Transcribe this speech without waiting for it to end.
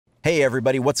Hey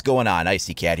everybody, what's going on?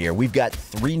 IcyCat here. We've got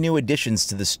 3 new additions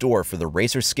to the store for the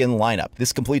RACER skin lineup.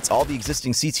 This completes all the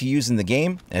existing CTUs in the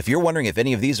game, and if you're wondering if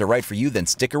any of these are right for you, then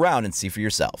stick around and see for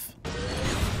yourself.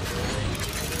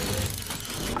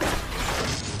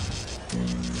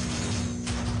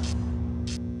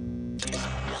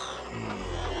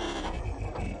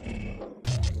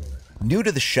 New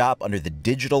to the shop under the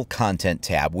Digital Content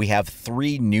tab, we have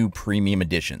 3 new premium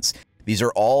editions. These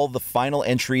are all the final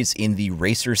entries in the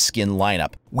RACER skin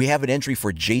lineup. We have an entry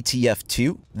for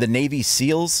JTF2, the Navy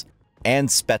SEALs, and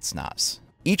SPETSNAZ.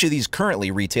 Each of these currently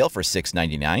retail for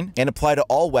 $6.99 and apply to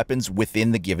all weapons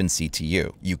within the given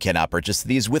CTU. You cannot purchase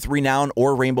these with Renown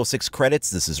or Rainbow Six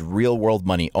credits. This is real-world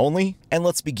money only. And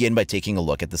let's begin by taking a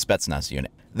look at the SPETSNAZ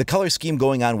unit. The color scheme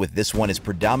going on with this one is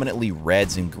predominantly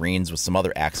reds and greens with some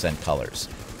other accent colors.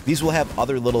 These will have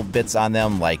other little bits on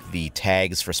them like the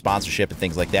tags for sponsorship and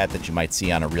things like that that you might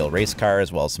see on a real race car,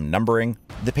 as well as some numbering.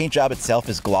 The paint job itself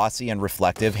is glossy and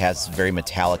reflective, has very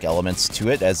metallic elements to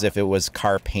it, as if it was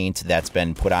car paint that's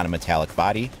been put on a metallic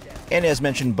body. And as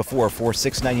mentioned before, for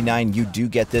 $6.99 you do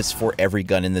get this for every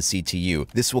gun in the CTU.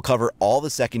 This will cover all the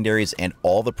secondaries and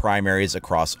all the primaries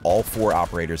across all 4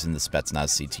 operators in the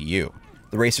SPETSNAZ CTU.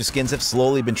 The RACER skins have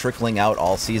slowly been trickling out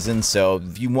all season, so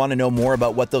if you want to know more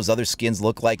about what those other skins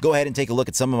look like, go ahead and take a look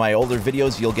at some of my older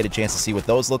videos. You'll get a chance to see what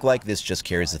those look like. This just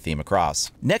carries the theme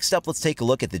across. Next up, let's take a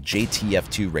look at the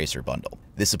JTF2 RACER bundle.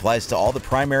 This applies to all the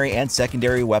primary and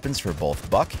secondary weapons for both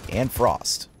Buck and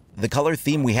Frost. The color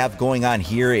theme we have going on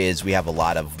here is we have a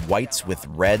lot of whites with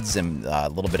reds and a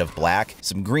little bit of black,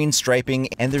 some green striping,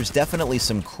 and there's definitely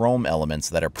some chrome elements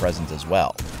that are present as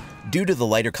well. Due to the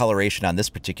lighter coloration on this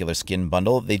particular skin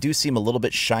bundle, they do seem a little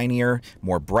bit shinier,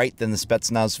 more bright than the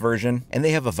SPETSNAZ version, and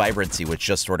they have a vibrancy which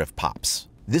just sort of pops.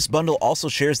 This bundle also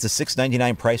shares the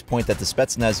 $6.99 price point that the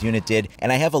SPETSNAZ unit did,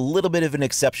 and I have a little bit of an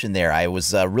exception there. I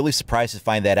was really surprised to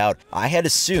find that out. I had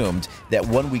assumed that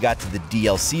when we got to the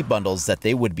DLC bundles that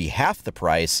they would be half the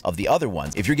price of the other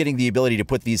ones. If you're getting the ability to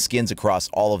put these skins across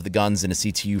all of the guns in a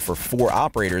CTU for 4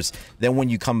 operators, then when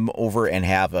you come over and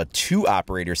have a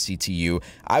 2-operator CTU,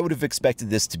 I would have expected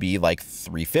this to be like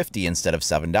 $3.50 instead of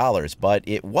 $7, but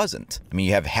it wasn't. I mean,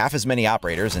 you have half as many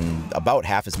operators and about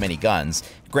half as many guns.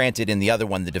 Granted, in the other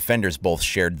one, the Defenders both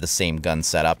shared the same gun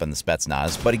setup and the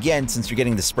SPETSNAZ, but again, since you're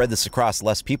getting to spread this across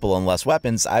less people and less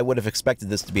weapons, I would have expected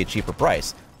this to be a cheaper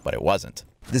price, but it wasn't.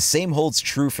 The same holds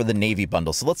true for the Navy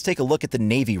bundle, so let's take a look at the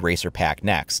Navy RACER pack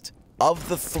next. Of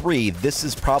the 3, this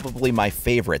is probably my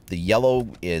favorite. The yellow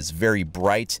is very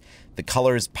bright. The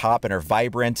colors pop and are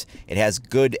vibrant. It has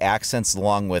good accents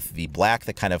along with the black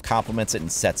that kind of complements it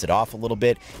and sets it off a little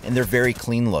bit, and they're very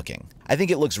clean looking. I think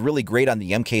it looks really great on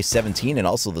the MK17 and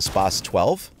also the SPAS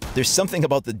 12. There's something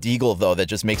about the Deagle though that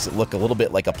just makes it look a little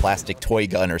bit like a plastic toy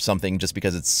gun or something just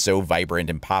because it's so vibrant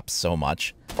and pops so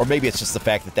much. Or maybe it's just the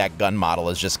fact that that gun model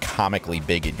is just comically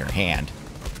big in your hand.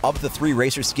 Of the 3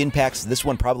 RACER skin packs, this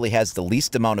one probably has the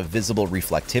least amount of visible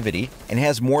reflectivity and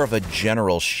has more of a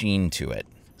general sheen to it.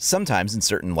 Sometimes, in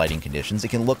certain lighting conditions, it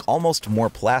can look almost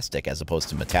more plastic as opposed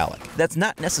to metallic. That's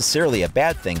not necessarily a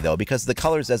bad thing though, because the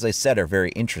colors, as I said, are very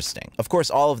interesting. Of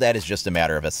course, all of that is just a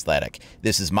matter of aesthetic.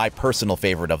 This is my personal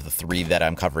favorite of the 3 that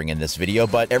I'm covering in this video,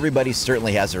 but everybody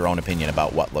certainly has their own opinion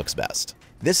about what looks best.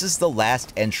 This is the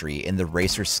last entry in the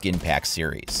RACER skin pack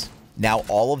series. Now,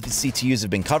 all of the CTUs have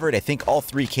been covered. I think all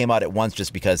 3 came out at once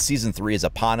just because Season 3 is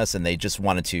upon us and they just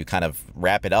wanted to kind of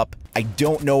wrap it up. I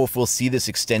don't know if we'll see this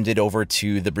extended over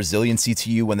to the Brazilian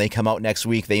CTU when they come out next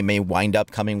week. They may wind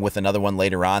up coming with another one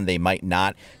later on. They might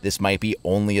not. This might be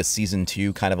only a Season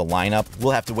 2 kind of a lineup.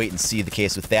 We'll have to wait and see the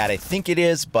case with that. I think it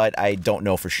is, but I don't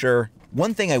know for sure.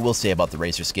 One thing I will say about the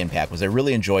RACER skin pack was I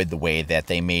really enjoyed the way that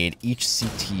they made each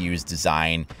CTU's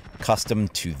design custom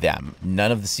to them.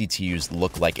 None of the CTUs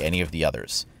look like any of the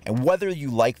others. And whether you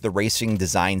like the racing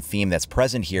design theme that's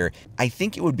present here, I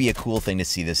think it would be a cool thing to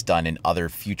see this done in other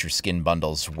future skin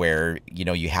bundles where, you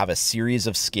know, you have a series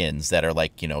of skins that are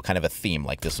like, you know, kind of a theme,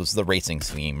 like this was the racing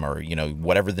theme or, you know,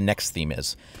 whatever the next theme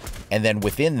is. And then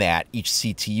within that, each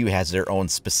CTU has their own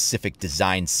specific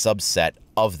design subset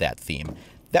of that theme.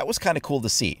 That was kind of cool to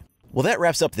see. Well, that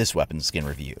wraps up this weapons skin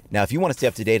review. Now, if you want to stay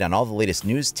up to date on all the latest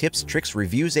news, tips, tricks,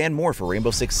 reviews, and more for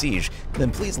Rainbow Six Siege,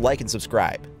 then please like and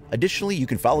subscribe. Additionally, you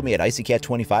can follow me at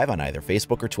IcyCat25 on either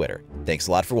Facebook or Twitter. Thanks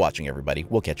a lot for watching, everybody.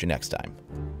 We'll catch you next time.